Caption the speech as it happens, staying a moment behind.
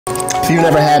you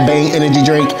never had Bang energy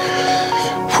drink,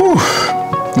 whew,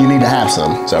 you need to have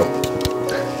some. So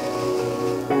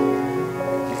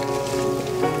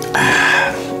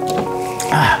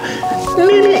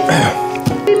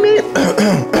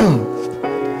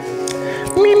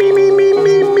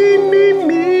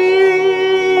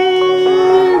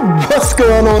what's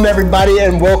going on, everybody,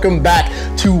 and welcome back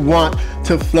to Want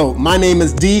to Float. My name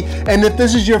is D, and if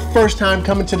this is your first time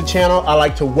coming to the channel, I'd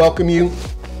like to welcome you.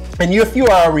 And if you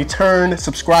are a return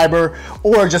subscriber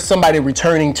or just somebody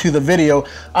returning to the video,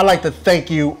 I'd like to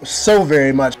thank you so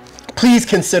very much. Please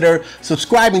consider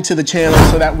subscribing to the channel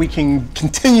so that we can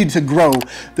continue to grow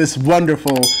this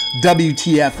wonderful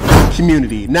WTF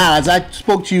community. Now, as I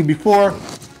spoke to you before,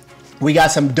 we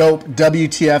got some dope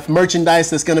WTF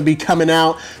merchandise that's going to be coming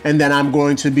out, and then I'm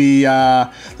going to be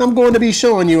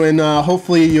showing you, and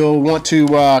hopefully you'll want to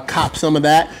cop some of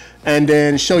that and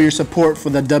then show your support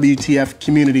for the WTF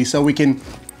community so we can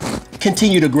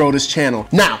continue to grow this channel.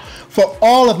 Now, for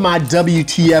all of my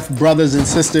WTF brothers and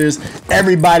sisters,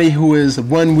 everybody who is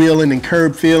one wheeling and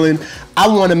curb feeling, I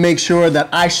want to make sure that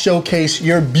I showcase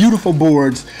your beautiful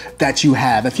boards that you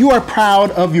have. If you are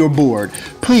proud of your board,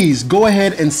 please go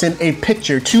ahead and send a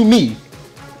picture to me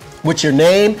with your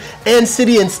name and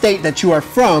city and state that you are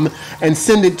from, and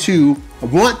send it to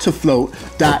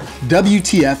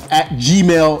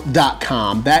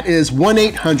wanttofloat.wtf@gmail.com. That is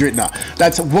 1-800, no,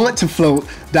 that's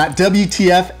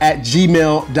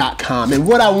wanttofloat.wtf@gmail.com. And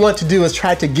what I want to do is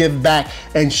try to give back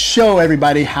and show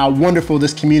everybody how wonderful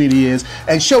this community is,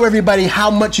 and show everybody how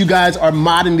much you guys are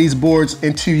modding these boards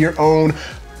into your own.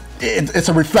 It's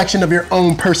a reflection of your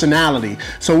own personality.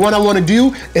 So what I want to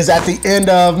do is, at the end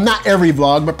of not every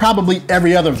vlog, but probably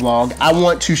every other vlog, I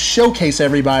want to showcase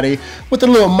everybody with a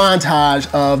little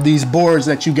montage of these boards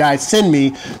that you guys send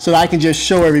me, so that I can just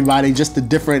show everybody just the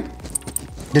different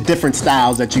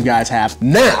styles that you guys have.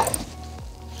 Now,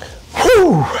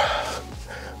 whoo,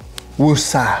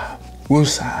 woosah,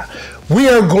 woosah. We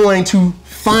are going to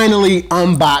finally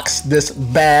unbox this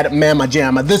bad mama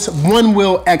jamma, this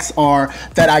OneWheel XR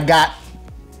that I got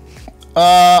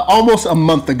almost a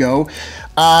month ago.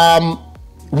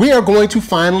 We are going to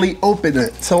finally open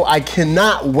it, so I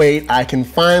cannot wait. I can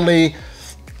finally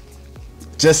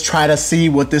just try to see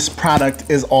what this product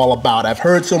is all about. I've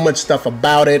heard so much stuff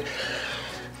about it.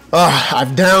 I've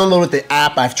downloaded the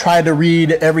app. I've tried to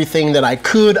read everything that I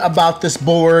could about this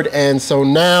board, and so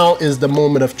now is the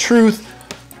moment of truth.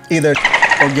 Either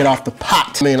or get off the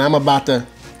pot. I mean, I'm about to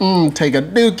take a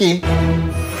dookie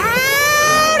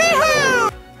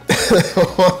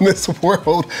on this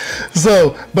world.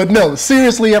 So, but no,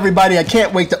 seriously, everybody, I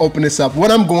can't wait to open this up.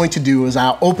 What I'm going to do is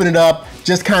I'll open it up,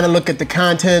 just kind of look at the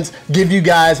contents, give you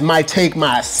guys my take,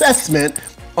 my assessment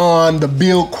on the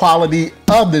build quality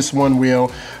of this one wheel.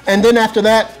 And then after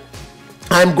that,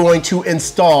 I'm going to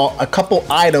install a couple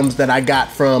items that I got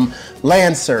from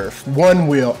Landsurf,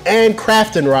 OneWheel, and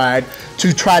Craft and Ride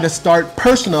to try to start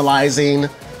personalizing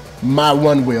my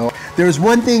one wheel. There's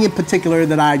one thing in particular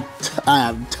that I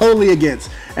am totally against,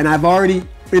 and I've already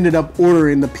ended up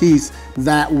ordering the piece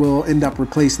that will end up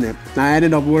replacing it. Now, I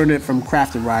ended up ordering it from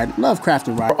Craft and Ride. Love Craft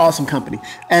and Ride, awesome company.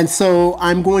 And so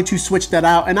I'm going to switch that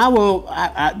out, and I will,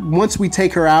 once we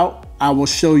take her out, I will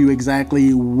show you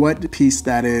exactly what piece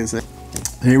that is.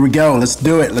 Here we go, let's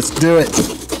do it, let's do it.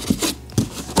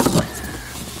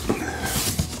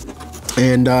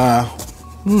 And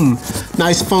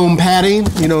nice foam padding,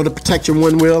 you know, to protect your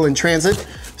one wheel in transit.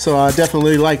 So I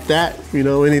definitely like that, you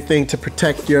know, anything to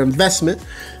protect your investment.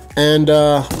 And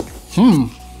damn,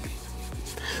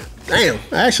 I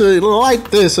actually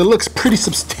like this. It looks pretty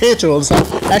substantial. It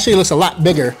actually looks a lot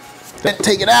bigger. Let's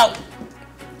take it out.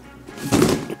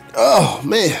 Oh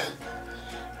man.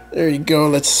 There you go,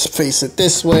 let's face it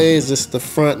this way. Is this the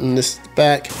front and this the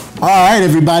back? All right,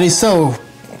 everybody, so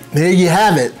there you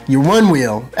have it, your one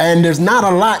wheel. And there's not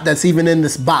a lot that's even in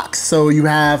this box. So you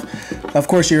have, of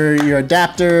course, your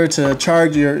adapter to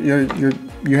charge,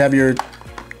 you have your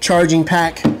charging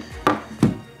pack.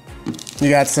 You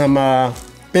got some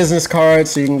business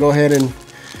cards, so you can go ahead and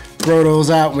throw those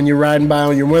out when you're riding by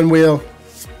on your one wheel.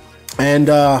 And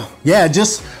yeah,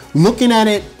 just looking at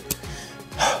it,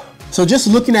 so just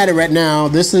looking at it right now,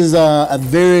 this is a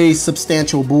very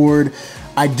substantial board.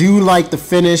 I do like the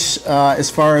finish as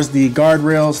far as the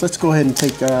guardrails. Let's go ahead and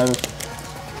take, let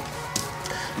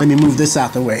me move this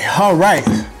out the way. All right,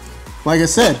 like I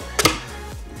said,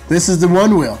 this is the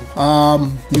one wheel.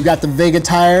 You got the Vega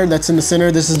tire that's in the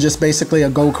center. This is just basically a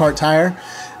go-kart tire,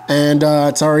 and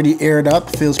it's already aired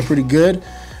up, feels pretty good.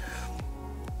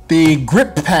 The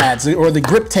grip pads, or the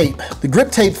grip tape. The grip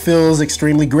tape feels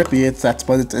extremely grippy. It's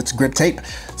grip tape.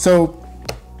 So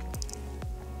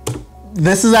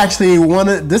this is actually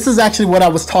what I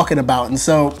was talking about. And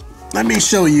so let me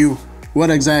show you what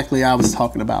exactly I was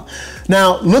talking about.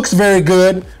 Now, looks very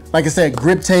good. Like I said,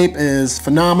 grip tape is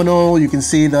phenomenal. You can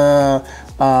see the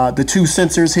two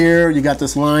sensors here. You got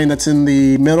this line that's in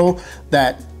the middle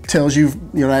that tells you,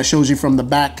 that shows you from the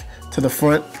back to the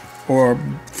front, or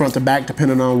front to back,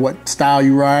 depending on what style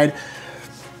you ride.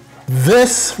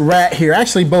 This right here,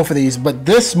 actually both of these, but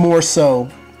this more so,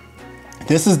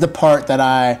 this is the part that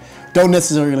I don't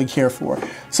necessarily care for.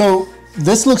 So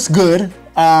this looks good.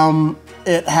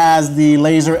 It has the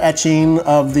laser etching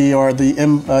of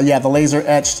the laser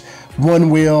etched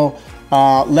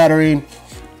OneWheel lettering.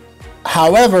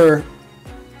 However,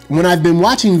 when I've been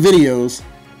watching videos,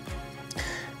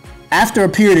 after a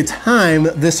period of time,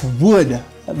 this wood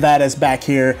that is back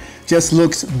here just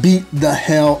looks beat the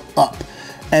hell up.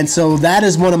 And so that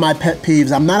is one of my pet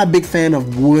peeves. I'm not a big fan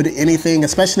of wood anything,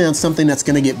 especially on something that's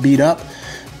gonna get beat up.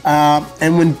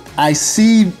 And when I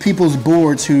see people's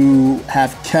boards who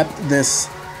have kept this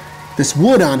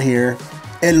wood on here,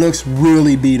 it looks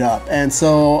really beat up. And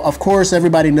so, of course,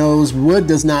 everybody knows wood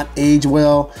does not age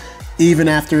well, even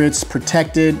after it's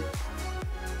protected.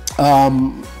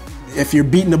 If you're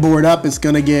beating the board up, it's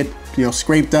gonna get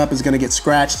scraped up, it's gonna get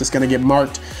scratched, it's gonna get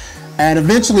marked. And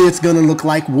eventually it's gonna look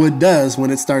like wood does when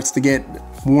it starts to get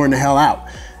worn the hell out.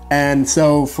 And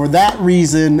so for that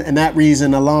reason, and that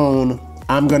reason alone,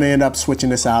 I'm gonna end up switching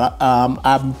this out.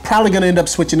 I'm probably gonna end up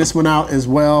switching this one out as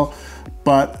well,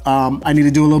 but I need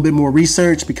to do a little bit more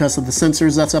research because of the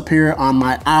sensors that's up here on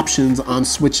my options on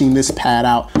switching this pad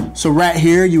out. So right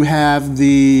here you have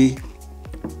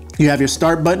your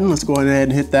start button. Let's go ahead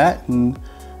and hit that and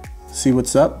see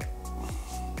what's up.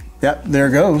 Yep, there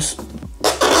it goes.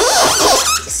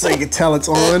 So you can tell it's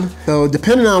on. So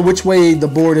depending on which way the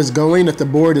board is going, if the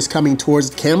board is coming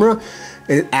towards the camera,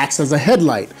 it acts as a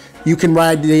headlight. You can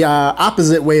ride the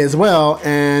opposite way as well,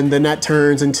 and then that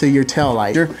turns into your tail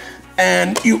light.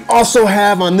 And you also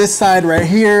have on this side right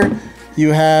here,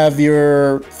 you have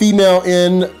your female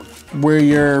end where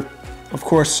your, of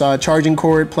course, charging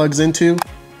cord plugs into.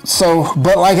 So,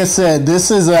 but like I said, this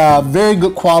is very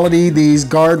good quality. These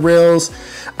guardrails,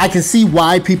 I can see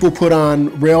why people put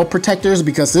on rail protectors,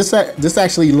 because this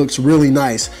actually looks really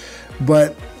nice.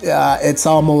 But it's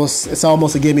almost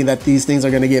a gimme that these things are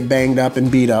going to get banged up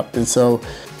and beat up. And so,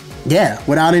 yeah,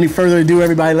 without any further ado,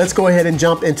 everybody, let's go ahead and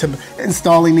jump into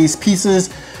installing these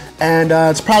pieces. And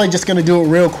it's probably just going to do it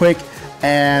real quick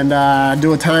and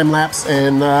do a time lapse,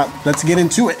 and let's get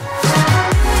into it.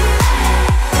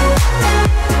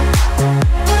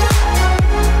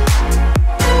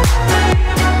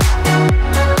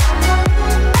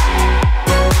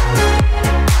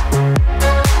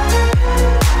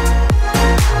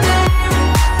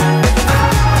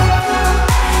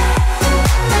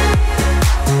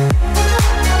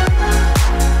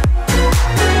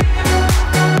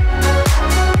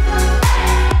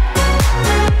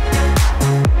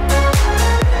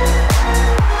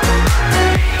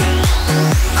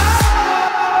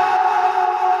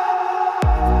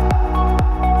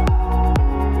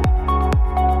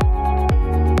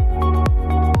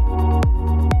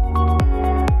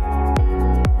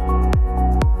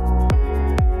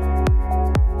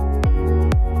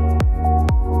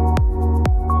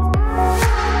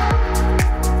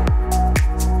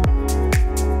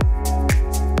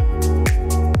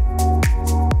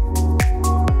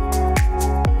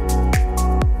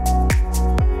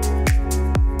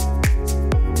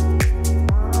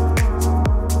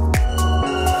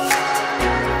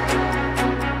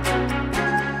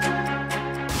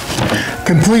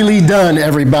 Completely done,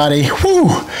 everybody. Whew.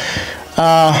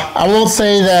 I won't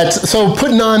say that. So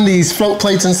putting on these float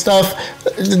plates and stuff,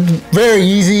 very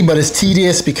easy, but it's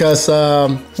tedious because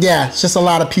yeah, it's just a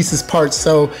lot of pieces, parts.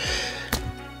 So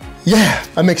yeah,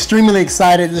 I'm extremely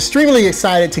excited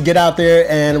to get out there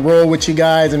and roll with you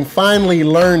guys and finally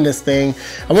learn this thing.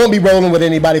 I won't be rolling with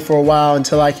anybody for a while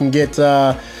until I can get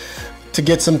to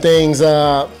get some things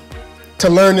to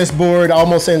learn this board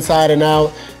almost inside and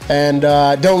out. And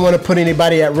don't want to put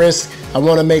anybody at risk. I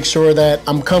want to make sure that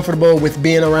I'm comfortable with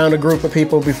being around a group of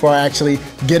people before I actually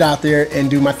get out there and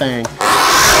do my thing.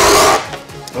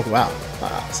 Oh, wow.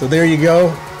 So there you go.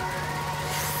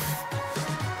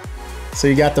 So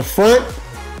you got the front.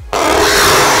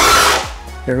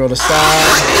 Here go the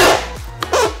side.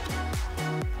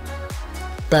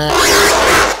 Back.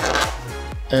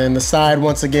 And the side,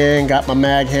 once again, got my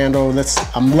mag handle.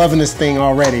 I'm loving this thing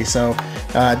already, so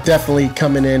definitely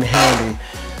coming in handy.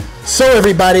 So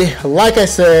everybody, like I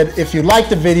said, if you like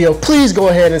the video, please go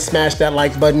ahead and smash that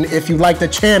like button. If you like the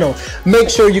channel, make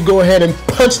sure you go ahead and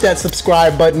punch that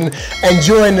subscribe button and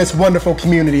join this wonderful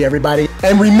community, everybody.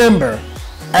 And remember,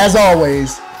 as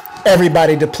always,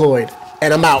 everybody deployed,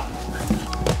 and I'm out.